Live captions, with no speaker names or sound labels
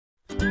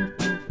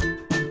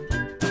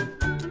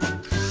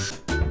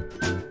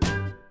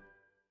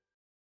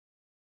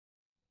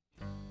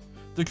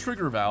The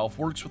trigger valve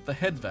works with the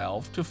head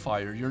valve to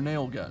fire your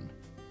nail gun.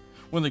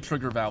 When the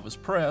trigger valve is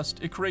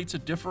pressed, it creates a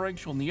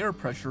differential in the air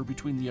pressure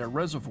between the air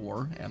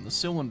reservoir and the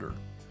cylinder.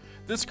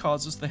 This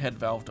causes the head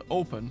valve to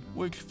open,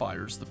 which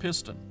fires the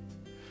piston.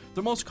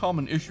 The most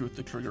common issue with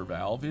the trigger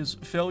valve is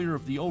failure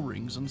of the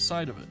O-rings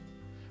inside of it.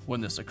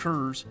 When this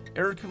occurs,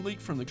 air can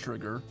leak from the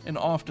trigger and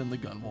often the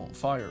gun won't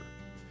fire.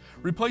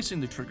 Replacing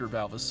the trigger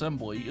valve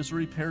assembly is a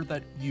repair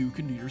that you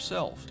can do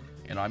yourself,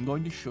 and I'm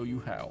going to show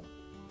you how.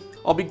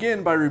 I'll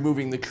begin by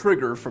removing the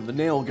trigger from the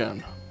nail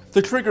gun.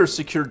 The trigger is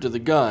secured to the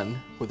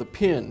gun with a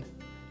pin,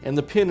 and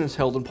the pin is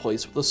held in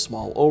place with a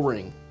small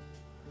O-ring.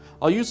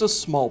 I'll use a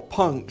small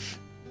punch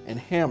and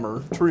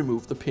hammer to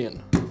remove the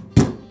pin.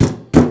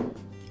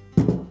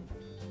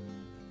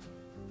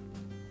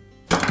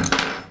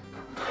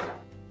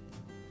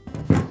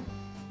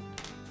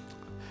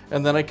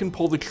 And then I can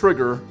pull the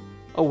trigger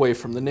away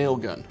from the nail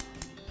gun.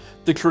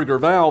 The trigger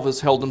valve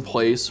is held in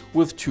place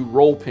with 2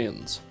 roll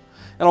pins,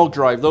 and I'll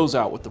drive those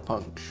out with the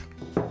punch.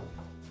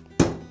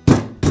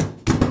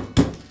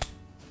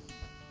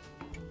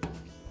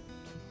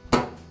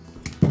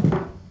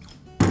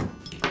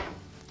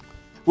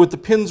 With the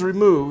pins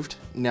removed,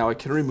 now I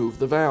can remove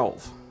the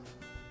valve.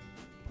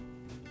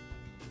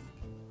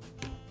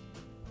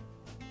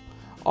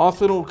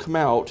 Often it will come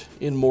out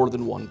in more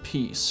than one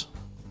piece.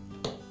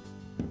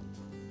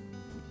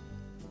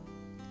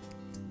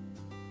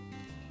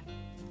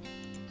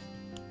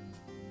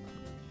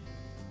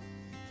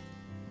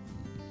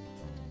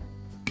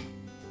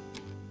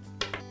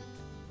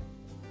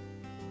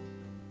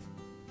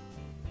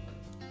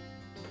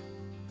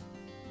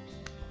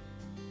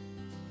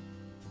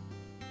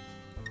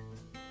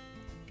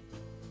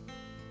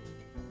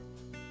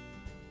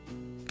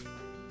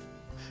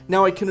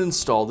 Now I can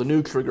install the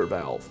new trigger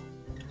valve.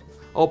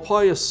 I'll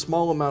apply a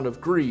small amount of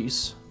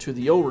grease to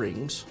the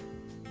O-rings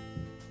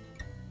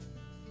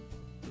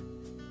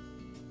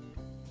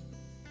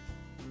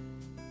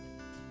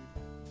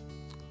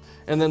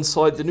and then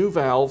slide the new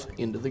valve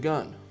into the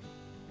gun.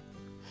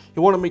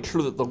 You want to make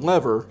sure that the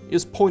lever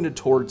is pointed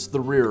towards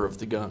the rear of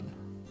the gun.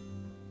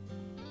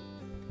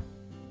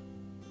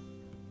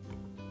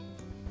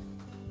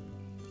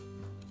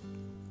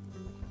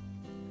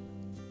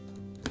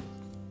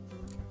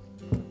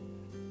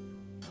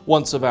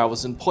 Once the valve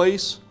is in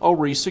place, I'll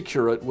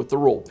re-secure it with the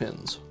roll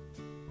pins.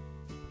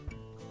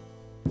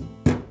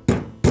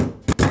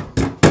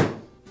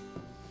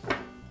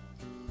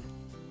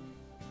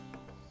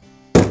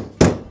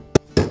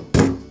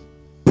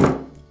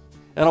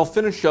 And I'll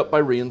finish up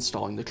by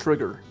reinstalling the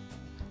trigger.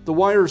 The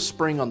wire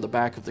spring on the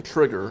back of the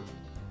trigger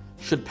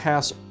should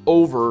pass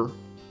over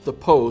the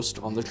post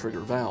on the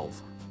trigger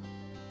valve.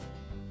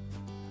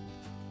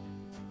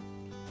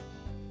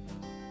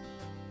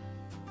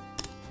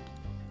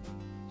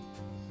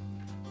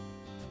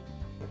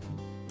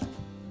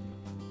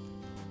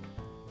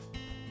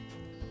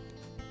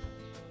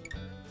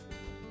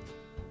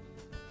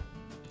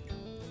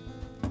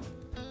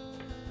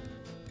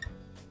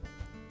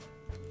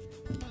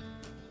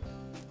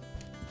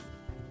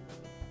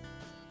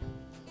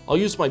 I'll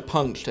use my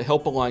punch to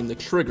help align the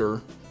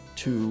trigger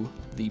to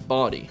the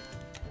body.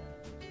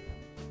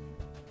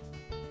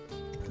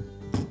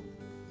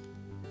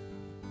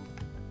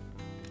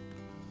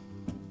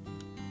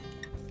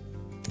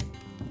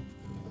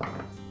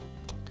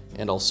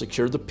 And I'll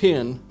secure the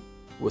pin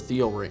with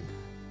the O-ring.